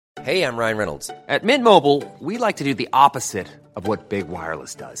Hey, I'm Ryan Reynolds. At Mint Mobile, we like to do the opposite of what Big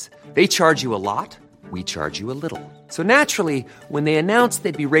Wireless does. They charge you a lot, we charge you a little. So naturally, when they announced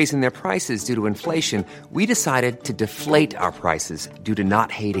they'd be raising their prices due to inflation, we decided to deflate our prices due to not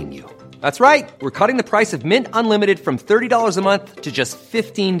hating you. That's right. We're cutting the price of Mint Unlimited from $30 a month to just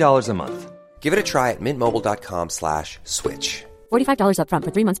 $15 a month. Give it a try at mintmobile.com/switch. $45 up front for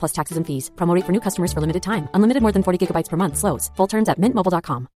 3 months plus taxes and fees. Promo rate for new customers for limited time. Unlimited more than 40 gigabytes per month. Slows full terms at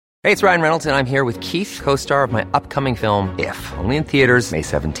mintmobile.com. Hey, it's Ryan Reynolds, and I'm here with Keith, co-star of my upcoming film, If, only in theaters May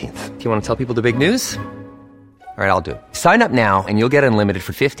 17th. Do you want to tell people the big news? All right, I'll do it. Sign up now and you'll get unlimited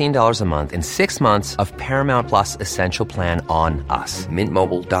for $15 a month and 6 months of Paramount Plus Essential Plan on us.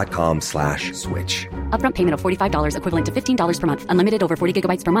 mintmobile.com/switch. Upfront payment of $45 equivalent to $15 per month. Unlimited over 40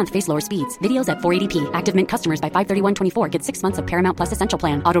 gigabytes per month. Face lower speeds. Videos at 480p. Active Mint customers by 531.24 get 6 months of Paramount Plus Essential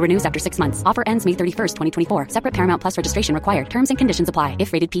Plan. Auto renews after 6 months. Offer ends May 31st, 2024. Separate Paramount Plus registration required. Terms and conditions apply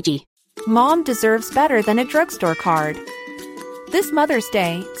if rated PG. Mom deserves better than a drugstore card. This Mother's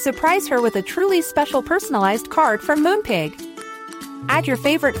Day, surprise her with a truly special personalized card from Moonpig. Add your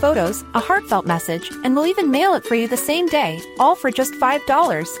favorite photos, a heartfelt message, and we'll even mail it for you the same day, all for just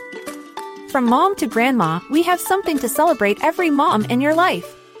 $5. From mom to grandma, we have something to celebrate every mom in your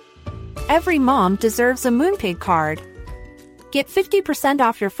life. Every mom deserves a Moonpig card. Get 50%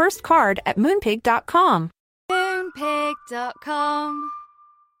 off your first card at moonpig.com. Moonpig.com.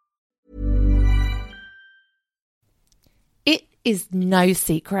 It is no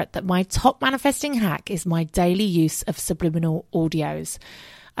secret that my top manifesting hack is my daily use of subliminal audios.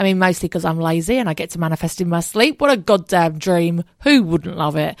 I mean, mostly because I'm lazy and I get to manifest in my sleep. What a goddamn dream. Who wouldn't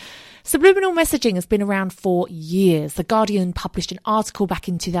love it? Subliminal messaging has been around for years. The Guardian published an article back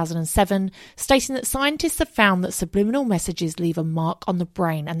in 2007 stating that scientists have found that subliminal messages leave a mark on the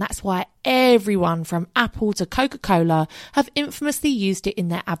brain, and that's why everyone from Apple to Coca-Cola have infamously used it in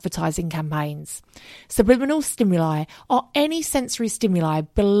their advertising campaigns. Subliminal stimuli are any sensory stimuli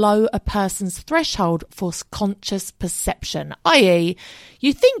below a person's threshold for conscious perception, i.e.,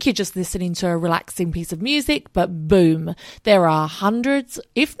 you think you're just listening to a relaxing piece of music, but boom, there are hundreds,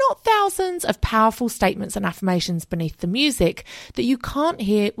 if not thousands, of powerful statements and affirmations beneath the music that you can't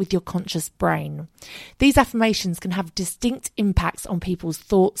hear with your conscious brain. These affirmations can have distinct impacts on people's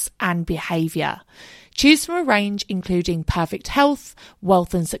thoughts and behaviour. Choose from a range including perfect health,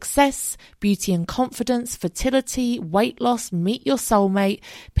 wealth and success, beauty and confidence, fertility, weight loss, meet your soulmate,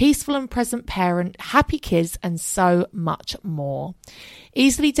 peaceful and present parent, happy kids, and so much more.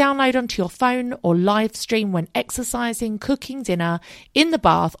 Easily download onto your phone or live stream when exercising, cooking dinner, in the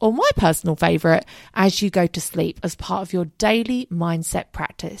bath, or my personal favourite, as you go to sleep as part of your daily mindset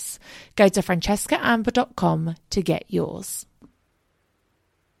practice. Go to francescaamber.com to get yours.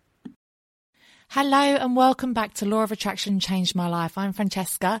 Hello and welcome back to Law of Attraction Changed My Life. I'm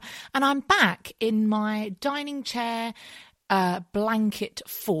Francesca and I'm back in my dining chair blanket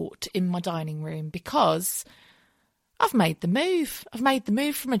fort in my dining room because I've made the move. I've made the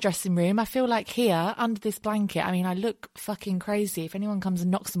move from a dressing room. I feel like here under this blanket, I mean, I look fucking crazy. If anyone comes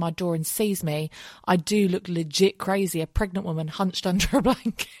and knocks on my door and sees me, I do look legit crazy. A pregnant woman hunched under a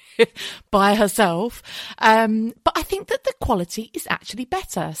blanket by herself. But I think that the quality is actually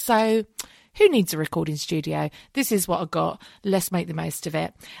better. So who needs a recording studio? This is what I got. Let's make the most of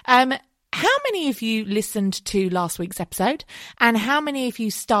it. How many of you listened to last week's episode? And how many of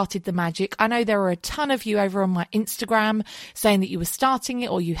you started the magic? I know there were a ton of you over on my Instagram saying that you were starting it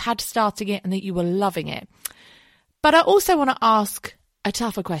or you had started it and that you were loving it. But I also want to ask a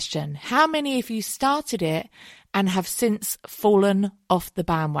tougher question. How many of you started it and have since fallen off the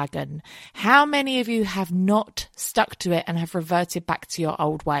bandwagon? How many of you have not stuck to it and have reverted back to your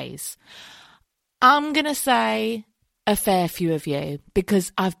old ways? I'm going to say a fair few of you,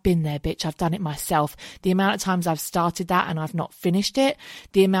 because I've been there, bitch. I've done it myself. The amount of times I've started that and I've not finished it,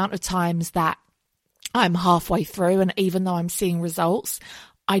 the amount of times that I'm halfway through and even though I'm seeing results,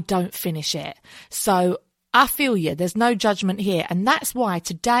 I don't finish it. So I feel you. There's no judgment here. And that's why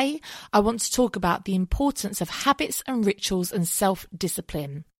today I want to talk about the importance of habits and rituals and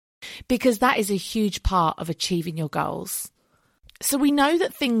self-discipline, because that is a huge part of achieving your goals. So we know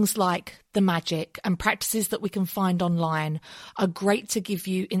that things like the magic and practices that we can find online are great to give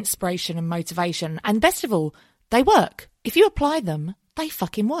you inspiration and motivation. And best of all, they work. If you apply them, they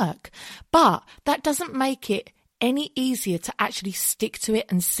fucking work. But that doesn't make it any easier to actually stick to it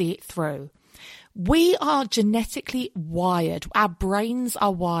and see it through. We are genetically wired, our brains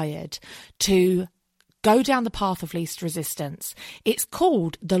are wired to go down the path of least resistance. It's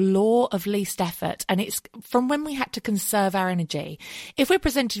called the law of least effort, and it's from when we had to conserve our energy. If we're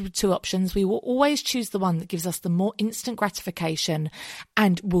presented with two options, we will always choose the one that gives us the more instant gratification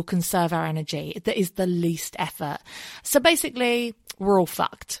and will conserve our energy. That is the least effort. So basically, we're all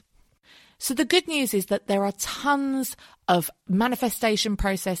fucked. So the good news is that there are tons of manifestation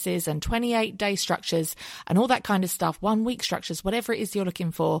processes and 28-day structures and all that kind of stuff, 1-week structures, whatever it is you're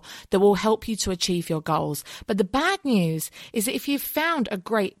looking for, that will help you to achieve your goals. But the bad news is that if you've found a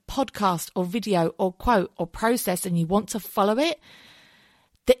great podcast or video or quote or process and you want to follow it,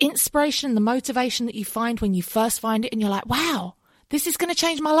 the inspiration, the motivation that you find when you first find it and you're like, wow, this is going to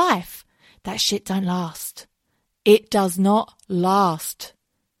change my life, that shit don't last. It does not last.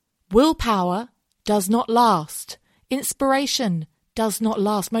 Willpower does not last. Inspiration does not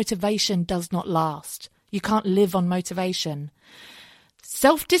last. Motivation does not last. You can't live on motivation.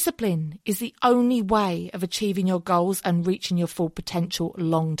 Self-discipline is the only way of achieving your goals and reaching your full potential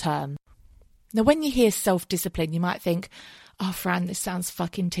long term. Now, when you hear self-discipline, you might think, oh, Fran, this sounds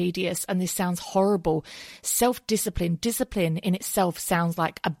fucking tedious and this sounds horrible. Self-discipline, discipline in itself sounds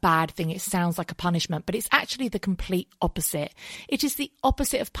like a bad thing. It sounds like a punishment, but it's actually the complete opposite. It is the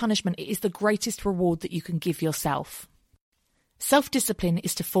opposite of punishment. It is the greatest reward that you can give yourself. Self-discipline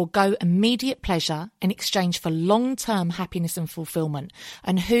is to forego immediate pleasure in exchange for long-term happiness and fulfillment.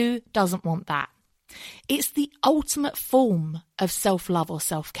 And who doesn't want that? It's the ultimate form of self-love or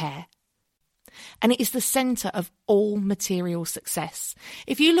self-care. And it is the centre of all material success.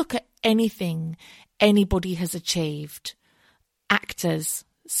 If you look at anything anybody has achieved, actors,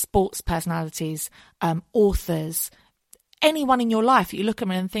 sports personalities, authors, anyone in your life, you look at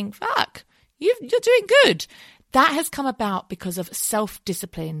them and think, fuck, you're doing good. That has come about because of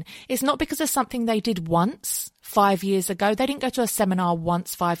self-discipline. It's not because of something they did once 5 years ago. They didn't go to a seminar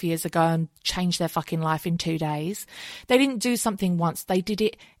once 5 years ago and change their fucking life in 2 days. They didn't do something once. They did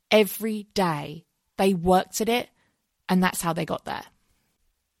it every day. They worked at it, and that's how they got there.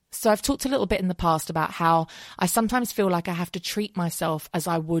 So I've talked a little bit in the past about how I sometimes feel like I have to treat myself as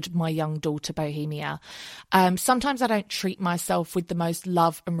I would my young daughter, Bohemia. Sometimes I don't treat myself with the most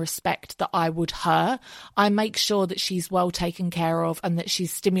love and respect that I would her. I make sure that she's well taken care of and that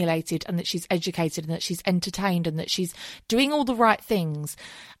she's stimulated and that she's educated and that she's entertained and that she's doing all the right things.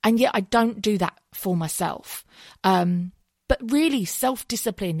 And yet I don't do that for myself. But really,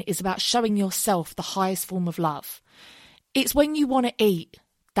 self-discipline is about showing yourself the highest form of love. It's when you want to eat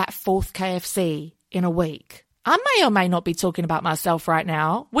that 4th KFC in a week. I may or may not be talking about myself right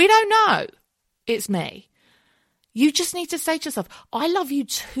now. We don't know. It's me. You just need to say to yourself, I love you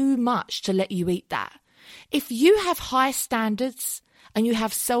too much to let you eat that. If you have high standards and you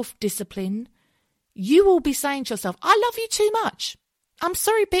have self-discipline, you will be saying to yourself, I love you too much. I'm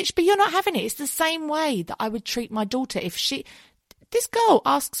sorry, bitch, but you're not having it. It's the same way that I would treat my daughter if this girl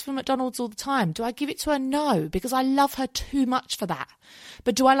asks for McDonald's all the time. Do I give it to her? No, because I love her too much for that.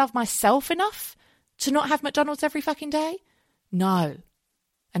 But do I love myself enough to not have McDonald's every fucking day? No.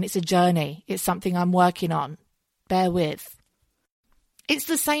 And it's a journey. It's something I'm working on. Bear with. It's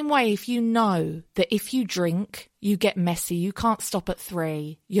the same way if you know that if you drink, you get messy, you can't stop at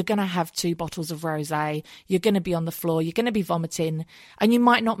 3, you're going to have 2 bottles of rosé, you're going to be on the floor, you're going to be vomiting, and you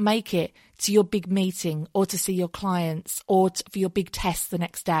might not make it to your big meeting or to see your clients or for your big test the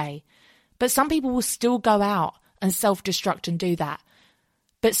next day. But some people will still go out and self-destruct and do that.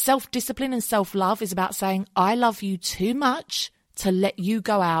 But self-discipline and self-love is about saying, I love you too much to let you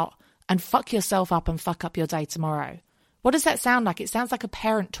go out and fuck yourself up and fuck up your day tomorrow. What does that sound like? It sounds like a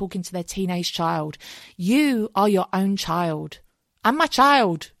parent talking to their teenage child. You are your own child. I'm my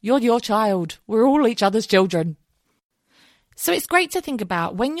child. You're your child. We're all each other's children. So it's great to think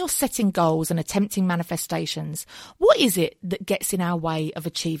about when you're setting goals and attempting manifestations, what is it that gets in our way of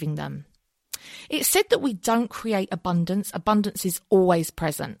achieving them? It's said that we don't create abundance. Abundance is always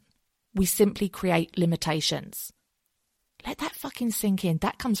present. We simply create limitations. Let that fucking sink in.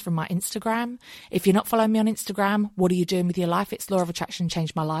 That comes from my Instagram. If you're not following me on Instagram, what are you doing with your life? It's Law of Attraction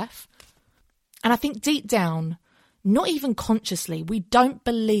Changed My Life. And I think deep down, not even consciously, we don't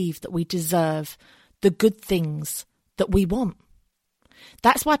believe that we deserve the good things that we want.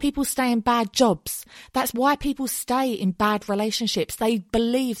 That's why people stay in bad jobs. That's why people stay in bad relationships. They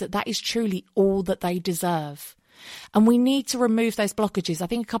believe that that is truly all that they deserve. And we need to remove those blockages. I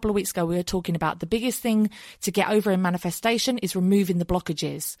think a couple of weeks ago we were talking about the biggest thing to get over in manifestation is removing the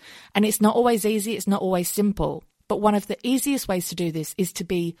blockages. And it's not always easy. It's not always simple. But one of the easiest ways to do this is to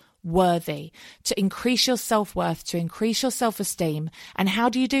be worthy, to increase your self-worth, to increase your self-esteem. And how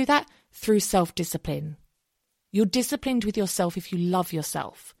do you do that? Through self-discipline. You're disciplined with yourself if you love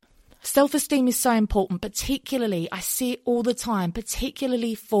yourself. Self-esteem is so important, particularly, I see it all the time,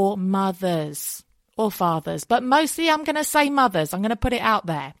 particularly for mothers or fathers, but mostly I'm going to say mothers. I'm going to put it out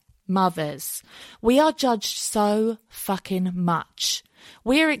there. Mothers. We are judged so fucking much.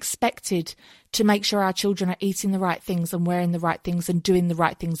 We are expected to make sure our children are eating the right things and wearing the right things and doing the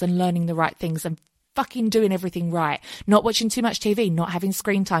right things and learning the right things and fucking doing everything right. Not watching too much TV, not having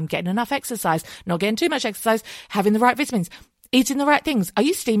screen time, getting enough exercise, not getting too much exercise, having the right vitamins, eating the right things. Are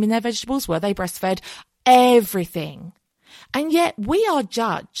you steaming their vegetables? Were they breastfed? Everything. And yet we are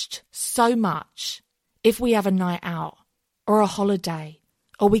judged so much if we have a night out or a holiday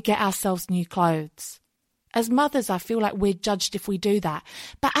or we get ourselves new clothes. As mothers, I feel like we're judged if we do that.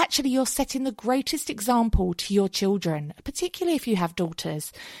 But actually, you're setting the greatest example to your children, particularly if you have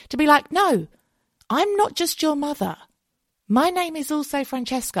daughters, to be like, no, I'm not just your mother. My name is also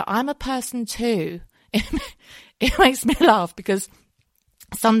Francesca. I'm a person too. It makes me laugh because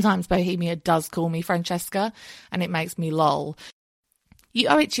sometimes Bohemia does call me Francesca and it makes me lol. You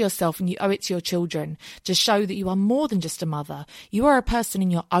owe it to yourself and you owe it to your children to show that you are more than just a mother. You are a person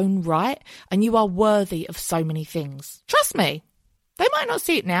in your own right and you are worthy of so many things. Trust me, they might not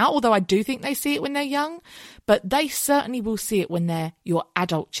see it now, although I do think they see it when they're young, but they certainly will see it when they're your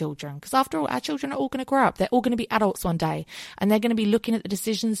adult children. Because after all, our children are all going to grow up. They're all going to be adults one day and they're going to be looking at the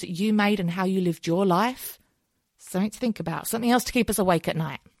decisions that you made and how you lived your life. Something to think about, something else to keep us awake at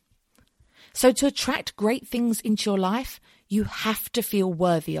night. So to attract great things into your life, you have to feel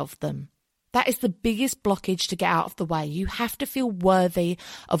worthy of them. That is the biggest blockage to get out of the way. You have to feel worthy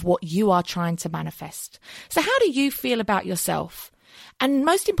of what you are trying to manifest. So how do you feel about yourself? And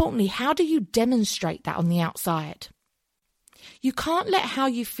most importantly, how do you demonstrate that on the outside? You can't let how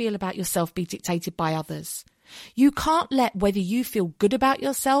you feel about yourself be dictated by others. You can't let whether you feel good about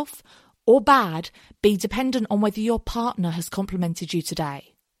yourself or bad be dependent on whether your partner has complimented you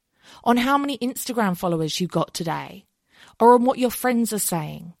today, on how many Instagram followers you got today, or on what your friends are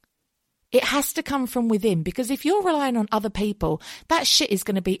saying. It has to come from within, because if you're relying on other people, that shit is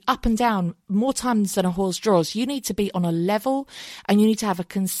going to be up and down more times than a horse draws. You need to be on a level and you need to have a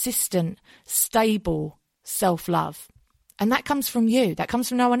consistent, stable self-love. And that comes from you. That comes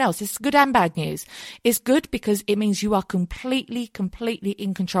from no one else. It's good and bad news. It's good because it means you are completely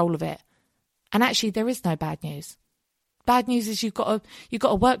in control of it. And actually, there is no bad news. Bad news is you've got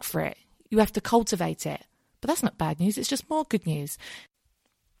to work for it. You have to cultivate it. But that's not bad news. It's just more good news.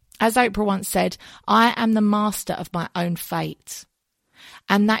 As Oprah once said, I am the master of my own fate.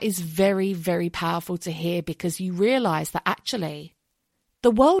 And that is very, very powerful to hear, because you realize that actually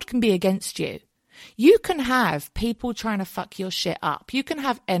the world can be against you. You can have people trying to fuck your shit up. You can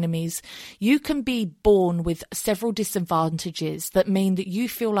have enemies. You can be born with several disadvantages that mean that you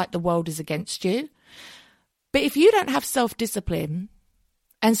feel like the world is against you. But if you don't have self-discipline,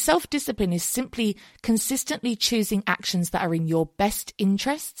 and self-discipline is simply consistently choosing actions that are in your best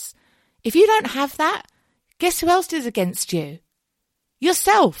interests, if you don't have that, guess who else is against you?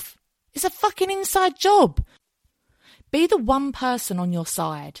 Yourself. It's a fucking inside job. Be the one person on your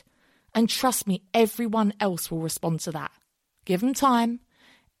side. And trust me, everyone else will respond to that. Give them time.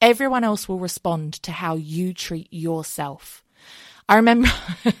 Everyone else will respond to how you treat yourself. I remember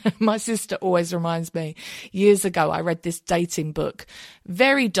my sister always reminds me, years ago, I read this dating book,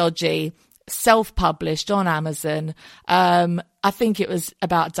 very dodgy, self-published on Amazon. I think it was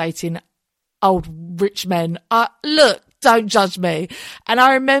about dating old rich men. Look, don't judge me. And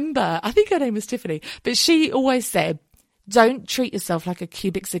I remember, I think her name was Tiffany, but she always said, don't treat yourself like a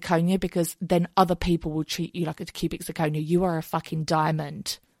cubic zirconia, because then other people will treat you like a cubic zirconia. You are a fucking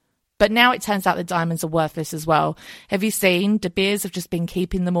diamond. But now it turns out that diamonds are worthless as well. Have you seen? De Beers have just been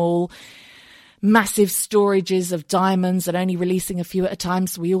keeping them all. Massive storages of diamonds and only releasing a few at a time,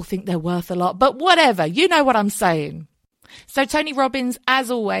 so we all think they're worth a lot. But whatever, you know what I'm saying. So Tony Robbins, as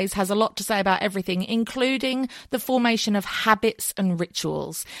always, has a lot to say about everything, including the formation of habits and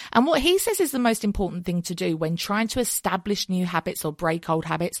rituals. And what he says is the most important thing to do when trying to establish new habits or break old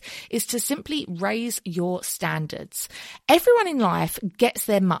habits is to simply raise your standards. Everyone in life gets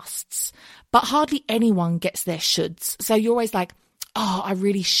their musts, but hardly anyone gets their shoulds. So you're always like, oh, I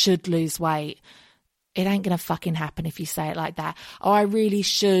really should lose weight. It ain't going to fucking happen if you say it like that. Oh, I really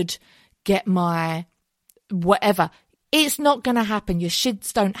should get my whatever. It's not going to happen. Your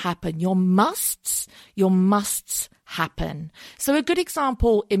shoulds don't happen. Your musts happen. So a good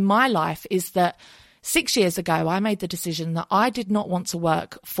example in my life is that 6 years ago, I made the decision that I did not want to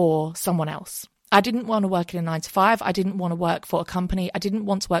work for someone else. I didn't want to work in a 9-to-5. I didn't want to work for a company. I didn't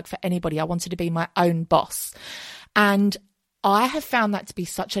want to work for anybody. I wanted to be my own boss. And I have found that to be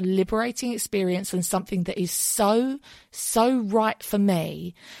such a liberating experience and something that is so, so right for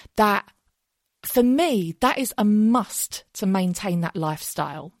me that is a must to maintain that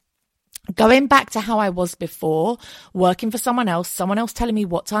lifestyle. Going back to how I was before, working for someone else telling me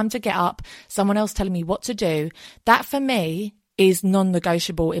what time to get up, someone else telling me what to do, that for me is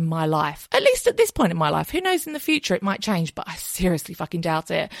non-negotiable in my life, at least at this point in my life. Who knows, in the future it might change, but I seriously fucking doubt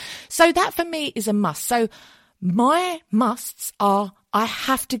it. So that for me is a must. So my musts are, I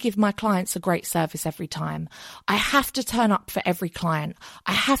have to give my clients a great service every time. I have to turn up for every client.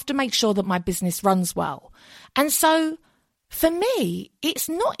 I have to make sure that my business runs well. And so for me, it's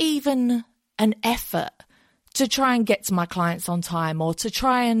not even an effort to try and get to my clients on time or to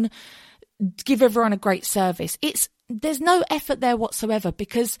try and give everyone a great service. There's no effort there whatsoever,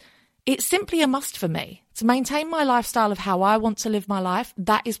 because it's simply a must for me. To maintain my lifestyle of how I want to live my life,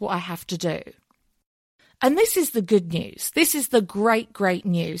 that is what I have to do. And this is the good news. This is the great, great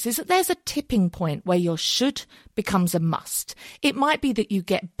news, is that there's a tipping point where your should becomes a must. It might be that you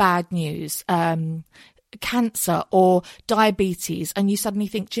get bad news, cancer or diabetes, and you suddenly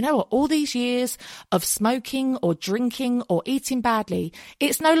think, do you know what, all these years of smoking or drinking or eating badly,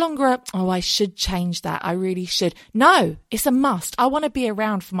 it's no longer I should change that, I really should. No, it's a must. I want to be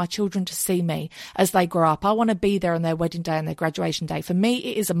around for my children to see me as they grow up. I want to be there on their wedding day and their graduation day. For me,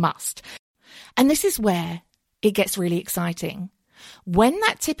 it is a must. And this is where it gets really exciting. When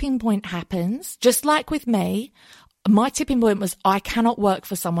that tipping point happens, just like with me, my tipping point was, I cannot work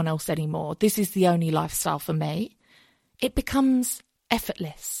for someone else anymore. This is the only lifestyle for me. It becomes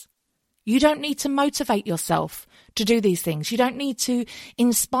effortless. You don't need to motivate yourself to do these things. You don't need to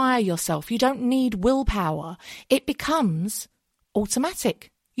inspire yourself. You don't need willpower. It becomes automatic.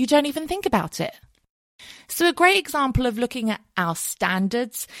 You don't even think about it. So a great example of looking at our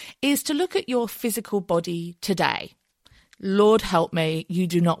standards is to look at your physical body today. Lord help me, you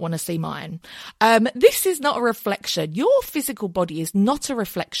do not want to see mine. This is not a reflection. Your physical body is not a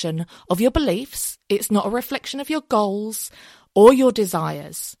reflection of your beliefs. It's not a reflection of your goals or your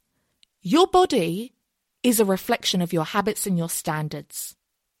desires. Your body is a reflection of your habits and your standards.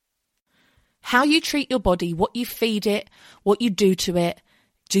 How you treat your body, what you feed it, what you do to it,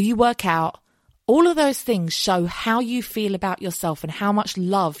 do you work out? All of those things show how you feel about yourself and how much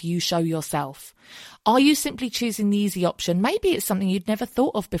love you show yourself. Are you simply choosing the easy option? Maybe it's something you'd never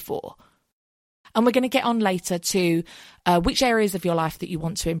thought of before. And we're going to get on later to which areas of your life that you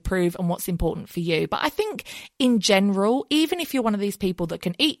want to improve and what's important for you. But I think in general, even if you're one of these people that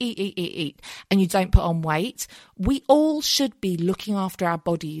can eat, and you don't put on weight, we all should be looking after our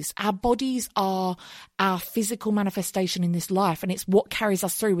bodies. Our bodies are our physical manifestation in this life, and it's what carries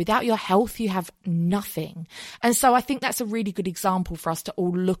us through. Without your health, you have nothing. And so I think that's a really good example for us to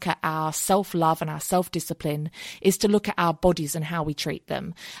all look at our self-love and our self-discipline, is to look at our bodies and how we treat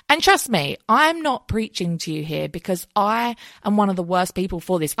them. And trust me, I'm not preaching to you here because I am one of the worst people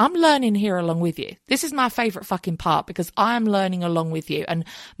for this. I'm learning here along with you. This is my favorite fucking part because I am learning along with you, and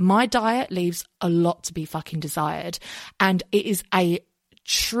my diet leaves a lot to be fucking desired. And it is a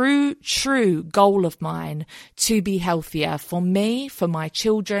true goal of mine to be healthier for me, for my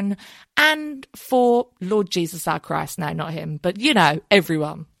children, and for Lord Jesus our Christ. No, not him, but you know,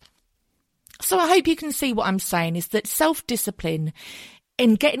 everyone. So I hope you can see what I'm saying is that self-discipline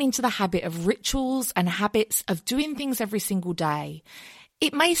in getting into the habit of rituals and habits of doing things every single day,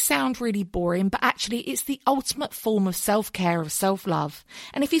 it may sound really boring, but actually it's the ultimate form of self-care, of self-love.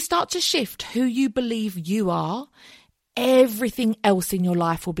 And if you start to shift who you believe you are, everything else in your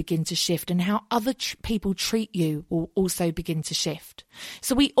life will begin to shift, and how other people treat you will also begin to shift.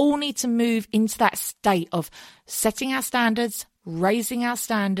 So we all need to move into that state of setting our standards, raising our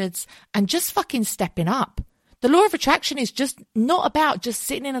standards, and just fucking stepping up. The law of attraction is just not about just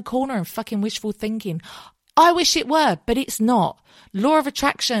sitting in a corner and fucking wishful thinking. I wish it were, but it's not. Law of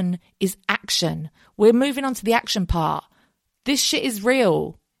attraction is action. We're moving on to the action part. This shit is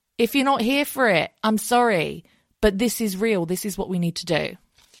real. If you're not here for it, I'm sorry, but this is real. This is what we need to do.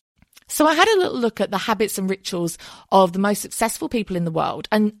 So I had a little look at the habits and rituals of the most successful people in the world.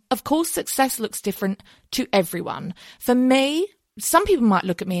 And of course, success looks different to everyone. For me, some people might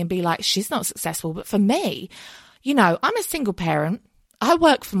look at me and be like, she's not successful. But for me, you know, I'm a single parent. I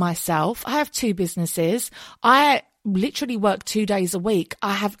work for myself. I have 2 businesses. I literally work 2 days a week.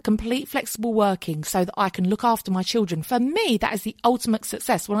 I have complete flexible working so that I can look after my children. For me, that is the ultimate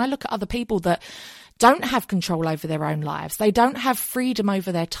success. When I look at other people that don't have control over their own lives, they don't have freedom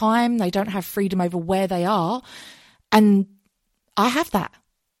over their time, they don't have freedom over where they are. And I have that.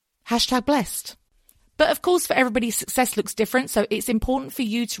 #blessed. But of course, for everybody, success looks different. So it's important for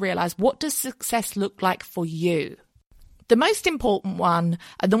you to realize, what does success look like for you? The most important one,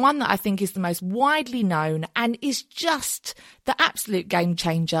 and the one that I think is the most widely known and is just the absolute game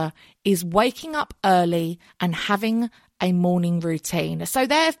changer, is waking up early and having a morning routine. So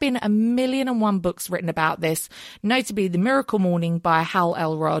there have been 1,000,001 books written about this, notably The Miracle Morning by Hal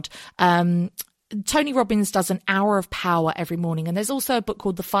Elrod. Tony Robbins does an hour of power every morning. And there's also a book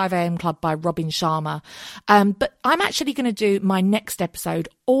called The 5 a.m. Club by Robin Sharma. But I'm actually going to do my next episode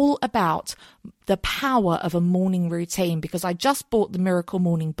all about the power of a morning routine, because I just bought the Miracle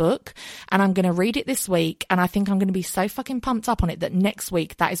Morning book and I'm going to read it this week. And I think I'm going to be so fucking pumped up on it that next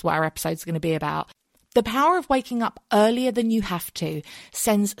week, that is what our episode's going to be about. The power of waking up earlier than you have to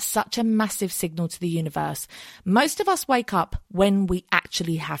sends such a massive signal to the universe. Most of us wake up when we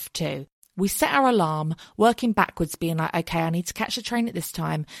actually have to. We set our alarm, working backwards, being like, okay, I need to catch the train at this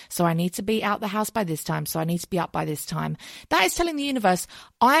time, so I need to be out the house by this time, so I need to be up by this time. That is telling the universe,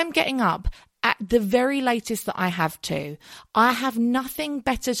 I am getting up at the very latest that I have to. I have nothing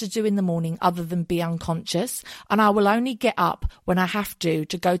better to do in the morning other than be unconscious, and I will only get up when I have to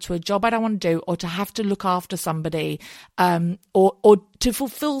go to a job I don't want to do, or to have to look after somebody, or to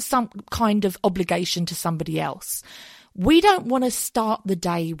fulfill some kind of obligation to somebody else. We don't want to start the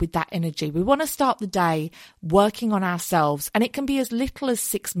day with that energy. We want to start the day working on ourselves. And it can be as little as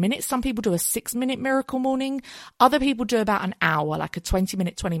 6 minutes. Some people do a 6-minute miracle morning. Other people do about an hour, like a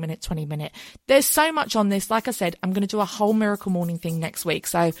 20-minute, 20-minute, 20-minute. There's so much on this. Like I said, I'm going to do a whole miracle morning thing next week.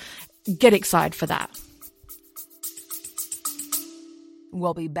 So get excited for that.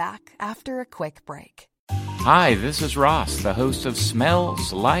 We'll be back after a quick break. Hi, this is Ross, the host of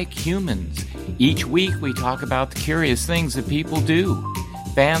Smells Like Humans. Each week we talk about the curious things that people do.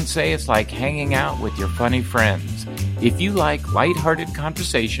 Fans say it's like hanging out with your funny friends. If you like lighthearted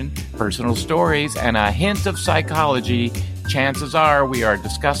conversation, personal stories, and a hint of psychology, chances are we are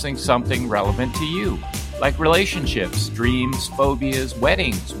discussing something relevant to you, like relationships, dreams, phobias,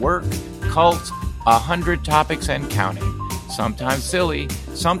 weddings, work, cults, 100 topics and counting. Sometimes silly,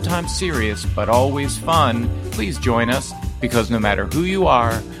 sometimes serious, but always fun. Please join us, because no matter who you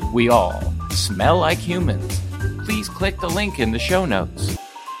are, we all smell like humans. Please click the link in the show notes.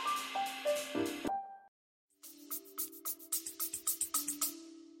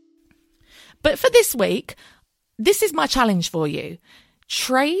 But for this week, this is my challenge for you.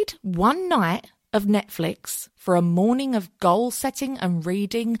 Trade one night of Netflix for a morning of goal setting and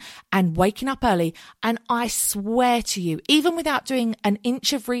reading and waking up early. And I swear to you, even without doing an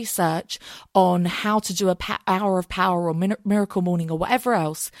inch of research on how to do hour of power or miracle morning or whatever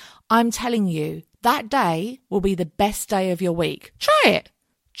else, I'm telling you, that day will be the best day of your week. Try it.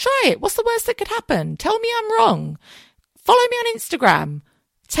 Try it. What's the worst that could happen? Tell me I'm wrong. Follow me on Instagram.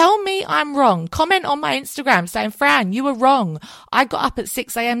 Tell me I'm wrong. Comment on my Instagram saying, Fran, you were wrong. I got up at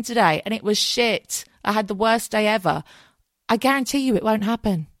 6 a.m. today and it was shit. I had the worst day ever. I guarantee you it won't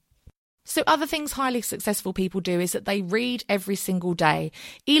happen. So other things highly successful people do is that they read every single day.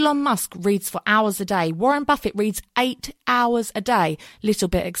 Elon Musk reads for hours a day. Warren Buffett reads 8 hours a day. Little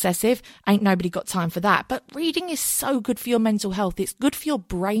bit excessive. Ain't nobody got time for that. But reading is so good for your mental health. It's good for your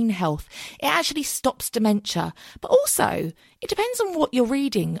brain health. It actually stops dementia. But also, it depends on what you're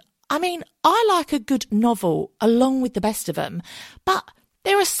reading. I mean, I like a good novel along with the best of them. But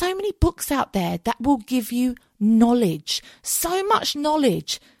there are so many books out there that will give you knowledge. So much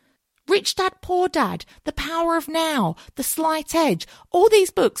knowledge. Rich Dad, Poor Dad, The Power of Now, The Slight Edge, all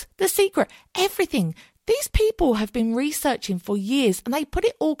these books, The Secret, everything. These people have been researching for years and they put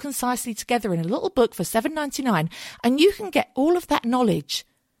it all concisely together in a little book for $7.99 and you can get all of that knowledge.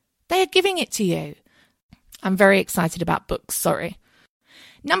 They are giving it to you. I'm very excited about books, sorry.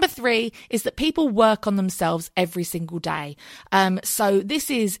 Number 3 is that people work on themselves every single day. So this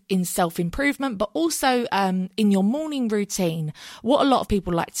is in self-improvement, but also in your morning routine. What a lot of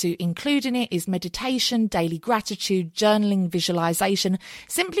people like to include in it is meditation, daily gratitude, journaling, visualization,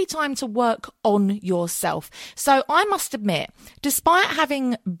 simply time to work on yourself. So I must admit, despite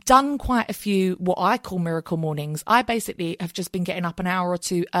having done quite a few what I call miracle mornings, I basically have just been getting up an hour or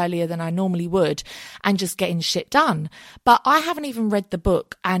two earlier than I normally would and just getting shit done. But I haven't even read the book.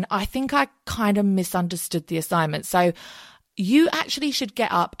 And I think I kind of misunderstood the assignment. So you actually should get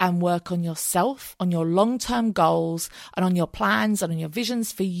up and work on yourself, on your long-term goals, and on your plans and on your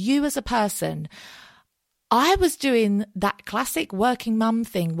visions for you as a person. I was doing that classic working mum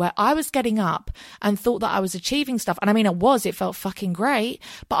thing where I was getting up and thought that I was achieving stuff. And I mean, it felt fucking great,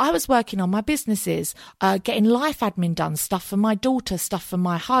 but I was working on my businesses, getting life admin done, stuff for my daughter, stuff for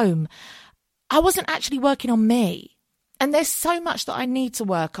my home. I wasn't actually working on me. And there's so much that I need to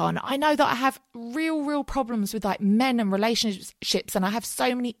work on. I know that I have real problems with like men and relationships, and I have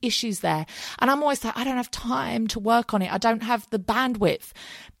so many issues there. And I'm always like, I don't have time to work on it. I don't have the bandwidth.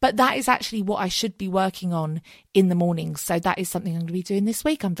 But that is actually what I should be working on in the mornings. So that is something I'm going to be doing this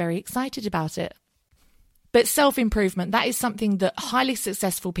week. I'm very excited about it. But self-improvement, that is something that highly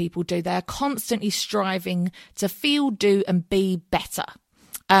successful people do. They're constantly striving to feel, do, and be better.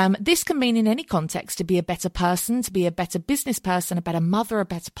 This can mean in any context to be a better person, to be a better business person, a better mother, a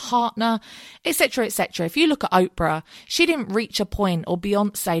better partner, etc., etc. If you look at Oprah, she didn't reach a point, or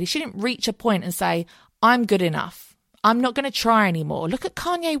Beyonce, she didn't reach a point and say, I'm good enough. I'm not going to try anymore. Look at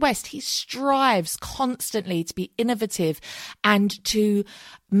Kanye West. He strives constantly to be innovative and to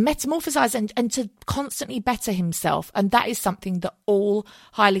metamorphosize and to constantly better himself. And that is something that all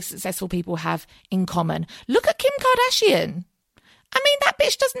highly successful people have in common. Look at Kim Kardashian. I mean, that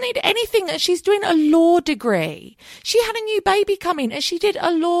bitch doesn't need anything, and she's doing a law degree. She had a new baby coming and she did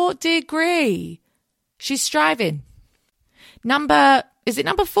a law degree. She's striving. Is it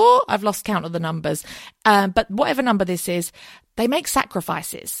number 4? I've lost count of the numbers. But whatever number this is, they make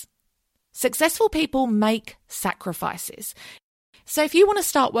sacrifices. Successful people make sacrifices. So if you want to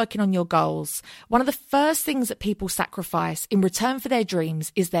start working on your goals, one of the first things that people sacrifice in return for their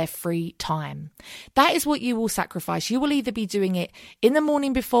dreams is their free time. That is what you will sacrifice. You will either be doing it in the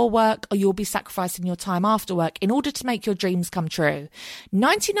morning before work, or you'll be sacrificing your time after work in order to make your dreams come true.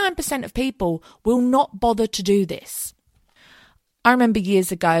 99% of people will not bother to do this. I remember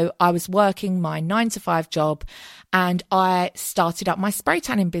years ago, I was working my 9-to-5 job, and I started up my spray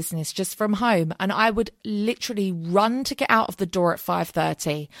tanning business just from home. And I would literally run to get out of the door at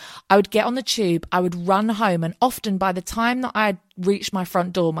 5:30. I would get on the tube, I would run home. And often by the time that I had reached my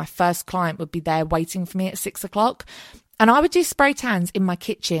front door, my first client would be there waiting for me at 6 o'clock. And I would do spray tans in my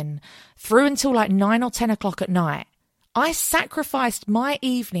kitchen through until like 9 or 10 o'clock at night. I sacrificed my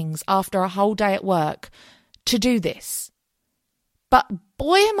evenings after a whole day at work to do this. But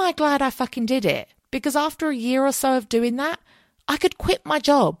boy, am I glad I fucking did it. Because after a year or so of doing that, I could quit my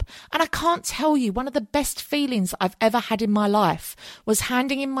job. And I can't tell you, one of the best feelings I've ever had in my life was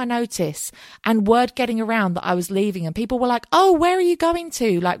handing in my notice and word getting around that I was leaving. And people were like, oh, where are you going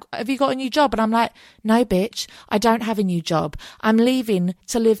to? Like, have you got a new job? And I'm like, no, bitch, I don't have a new job. I'm leaving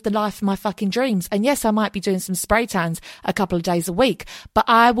to live the life of my fucking dreams. And yes, I might be doing some spray tans a couple of days a week, but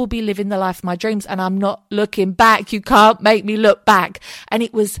I will be living the life of my dreams, and I'm not looking back. You can't make me look back. And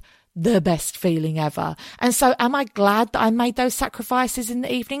it was the best feeling ever. And so am I glad that I made those sacrifices in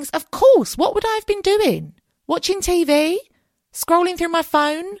the evenings? Of course. What would I have been doing? Watching TV? Scrolling through my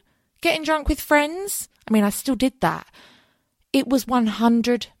phone? Getting drunk with friends? I mean, I still did that. It was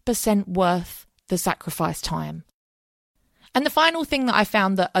 100% worth the sacrifice time. And the final thing that I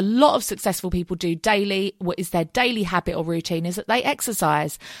found that a lot of successful people do daily, what is their daily habit or routine, is that they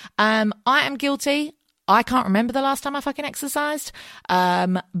exercise. I am guilty. I can't remember the last time I fucking exercised,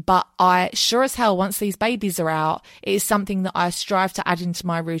 but I sure as hell, once these babies are out, it is something that I strive to add into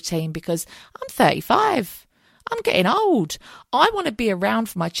my routine, because I'm 35. I'm getting old. I want to be around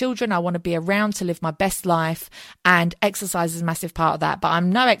for my children. I want to be around to live my best life, and exercise is a massive part of that. But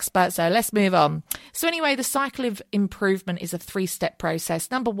I'm no expert, so let's move on. So anyway, the cycle of improvement is a 3-step process.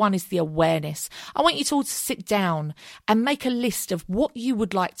 Number 1 is the awareness. I want you to all to sit down and make a list of what you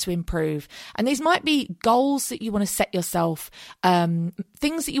would like to improve. And these might be goals that you want to set yourself,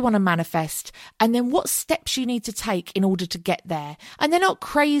 things that you want to manifest, and then what steps you need to take in order to get there. And they're not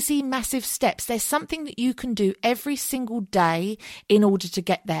crazy, massive steps. There's something that you can do every single day in order to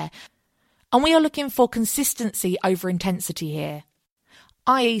get there. And we are looking for consistency over intensity here,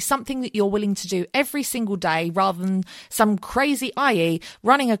 i.e. something that you're willing to do every single day, rather than some crazy, i.e.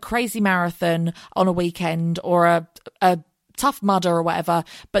 running a crazy marathon on a weekend, or a Tough Mudder or whatever,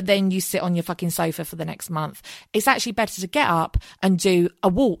 but then you sit on your fucking sofa for the next month. It's actually better to get up and do a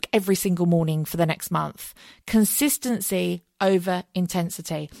walk every single morning for the next month. Consistency over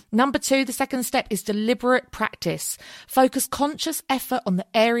intensity. Number 2, the second step, is deliberate practice. Focus conscious effort on the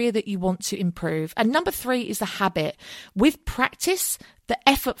area that you want to improve. And number 3 is the habit. With practice, the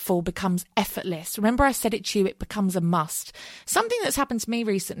effortful becomes effortless. Remember I said it to you, it becomes a must. Something that's happened to me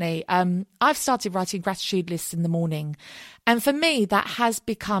recently, I've started writing gratitude lists in the morning. And for me, that has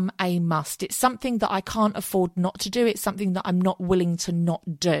become a must. It's something that I can't afford not to do. It's something that I'm not willing to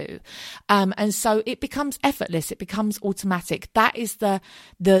not do. And so it becomes effortless. It becomes automatic. That is the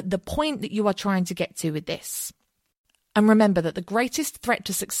point that you are trying to get to with this. And remember that the greatest threat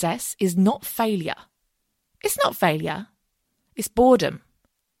to success is not failure. It's not failure. It's boredom.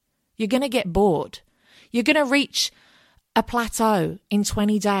 You're going to get bored. You're going to reach a plateau in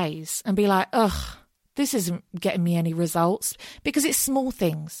 20 days and be like, ugh, this isn't getting me any results, because it's small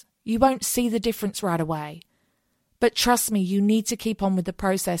things. You won't see the difference right away. But trust me, you need to keep on with the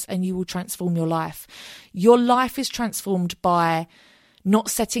process and you will transform your life. Your life is transformed by not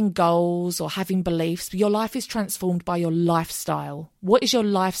setting goals or having beliefs. Your life is transformed by your lifestyle. What is your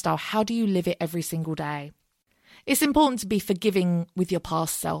lifestyle? How do you live it every single day? It's important to be forgiving with your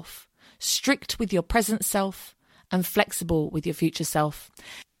past self, strict with your present self, and flexible with your future self.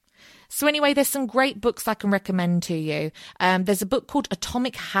 So anyway, there's some great books I can recommend to you. There's a book called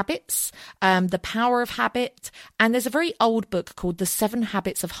Atomic Habits, The Power of Habit, and there's a very old book called The 7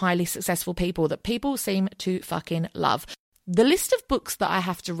 Habits of Highly Successful People that people seem to fucking love. The list of books that I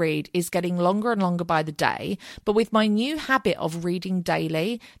have to read is getting longer and longer by the day, but with my new habit of reading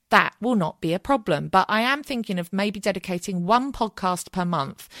daily, that will not be a problem. But I am thinking of maybe dedicating one podcast per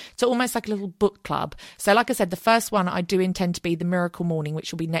month to almost like a little book club. So like I said, the first one I do intend to be The Miracle Morning,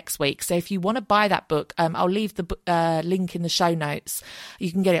 which will be next week. So if you want to buy that book, I'll leave the link in the show notes.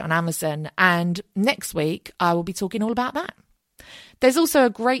 You can get it on Amazon. And next week, I will be talking all about that. There's also a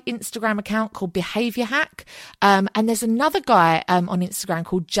great Instagram account called Behavior Hack. And there's another guy on Instagram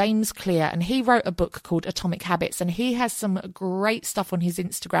called James Clear, and he wrote a book called Atomic Habits, and he has some great stuff on his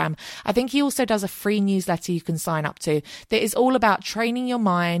Instagram. I think he also does a free newsletter you can sign up to that is all about training your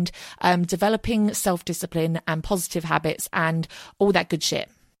mind, developing self-discipline and positive habits and all that good shit.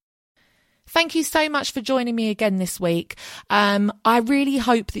 Thank you so much for joining me again this week. I really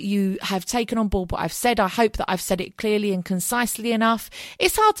hope that you have taken on board what I've said. I hope that I've said it clearly and concisely enough.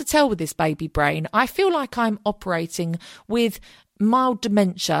 It's hard to tell with this baby brain. I feel like I'm operating with mild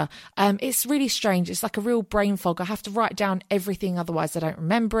dementia. It's really strange. It's like a real brain fog. I have to write down everything, otherwise I don't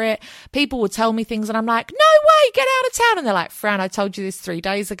remember it. People will tell me things and I'm like, no way, get out of town. And they're like, Fran, I told you this 3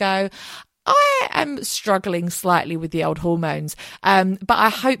 days ago. I am struggling slightly with the old hormones, but I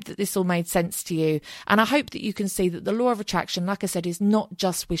hope that this all made sense to you. And I hope that you can see that the law of attraction, like I said, is not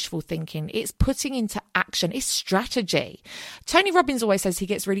just wishful thinking. It's putting into action. It's strategy. Tony Robbins always says he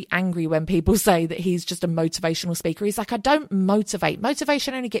gets really angry when people say that he's just a motivational speaker. He's like, I don't motivate.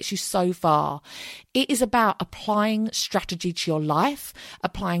 Motivation only gets you so far. It is about applying strategy to your life,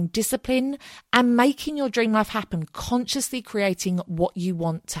 applying discipline, and making your dream life happen, consciously creating what you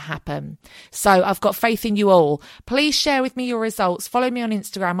want to happen. So I've got faith in you all. Please share with me your results. Follow me on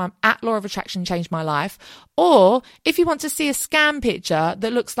Instagram. I'm at Law of Attraction Change My Life. Or if you want to see a scam picture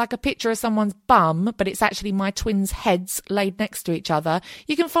that looks like a picture of someone's bum, but it's actually my twins' heads laid next to each other,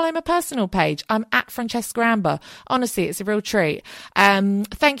 you can follow my personal page. I'm at Francesca Amber. Honestly, it's a real treat.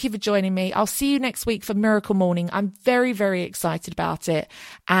 Thank you for joining me. I'll see you next week for Miracle Morning. I'm very, very excited about it.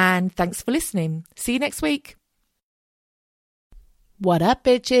 And thanks for listening. See you next week. What up,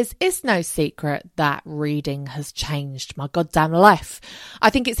 bitches? It's no secret that reading has changed my goddamn life.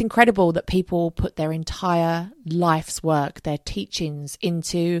 I think it's incredible that people put their entire life's work, their teachings,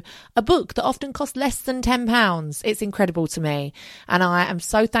 into a book that often costs less than £10. It's incredible to me. And I am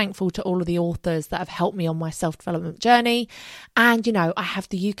so thankful to all of the authors that have helped me on my self-development journey. And, you know, I have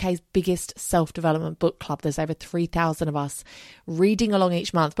the UK's biggest self-development book club. There's over 3,000 of us reading along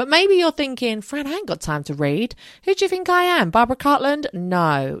each month. But maybe you're thinking, Fran, I ain't got time to read. Who do you think I am? Barbara Cartland?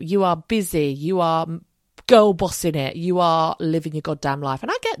 No, you are busy. You are girl bossing it. You are living your goddamn life.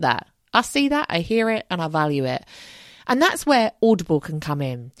 And I get that. I see that. I hear it and I value it. And that's where Audible can come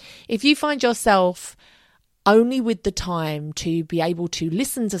in. If you find yourself only with the time to be able to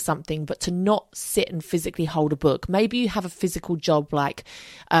listen to something, but to not sit and physically hold a book, maybe you have a physical job like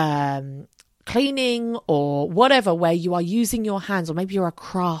cleaning or whatever, where you are using your hands, or maybe you're a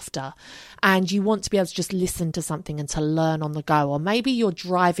crafter and you want to be able to just listen to something and to learn on the go, or maybe you're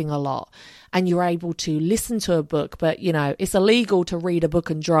driving a lot and you're able to listen to a book, but you know, it's illegal to read a book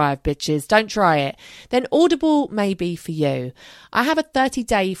and drive, bitches. Don't try it. Then Audible may be for you. I have a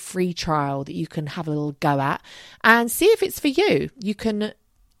 30-day free trial that you can have a little go at and see if it's for you. You can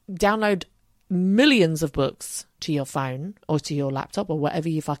download millions of books to your phone or to your laptop or whatever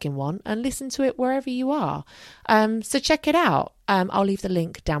you fucking want and listen to it wherever you are. So check it out. I'll leave the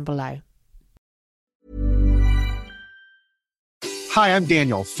link down below. Hi, I'm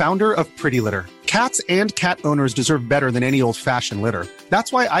Daniel, founder of Pretty Litter. Cats and cat owners deserve better than any old-fashioned litter.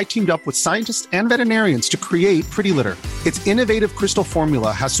 That's why I teamed up with scientists and veterinarians to create Pretty Litter. Its innovative crystal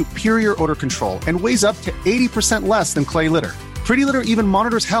formula has superior odor control and weighs up to 80% less than clay litter. Pretty Litter even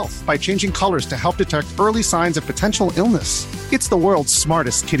monitors health by changing colors to help detect early signs of potential illness. It's the world's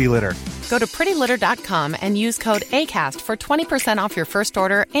smartest kitty litter. Go to prettylitter.com and use code ACAST for 20% off your first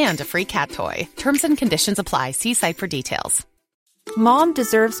order and a free cat toy. Terms and conditions apply. See site for details. Mom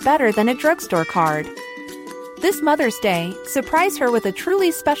deserves better than a drugstore card. This Mother's Day, surprise her with a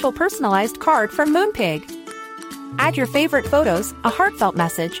truly special personalized card from Moonpig. Add your favorite photos, a heartfelt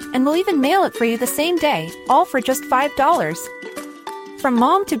message, and we'll even mail it for you the same day, all for just $5. From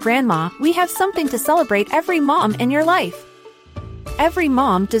mom to grandma, we have something to celebrate every mom in your life. Every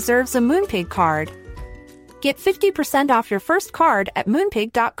mom deserves a Moonpig card. Get 50% off your first card at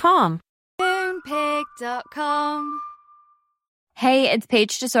Moonpig.com. Moonpig.com. Hey, it's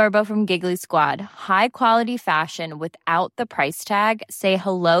Paige DeSorbo from Giggly Squad. High quality fashion without the price tag. Say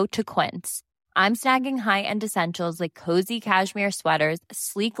hello to Quince. I'm snagging high-end essentials like cozy cashmere sweaters,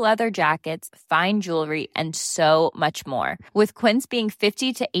 sleek leather jackets, fine jewelry, and so much more. With Quince being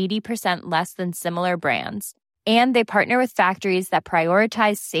 50 to 80% less than similar brands. And they partner with factories that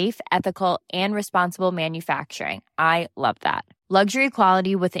prioritize safe, ethical, and responsible manufacturing. I love that. Luxury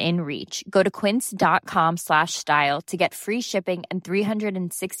quality within reach. Go to quince.com/style to get free shipping and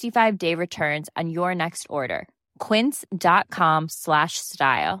 365-day returns on your next order.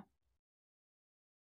 Quince.com/style.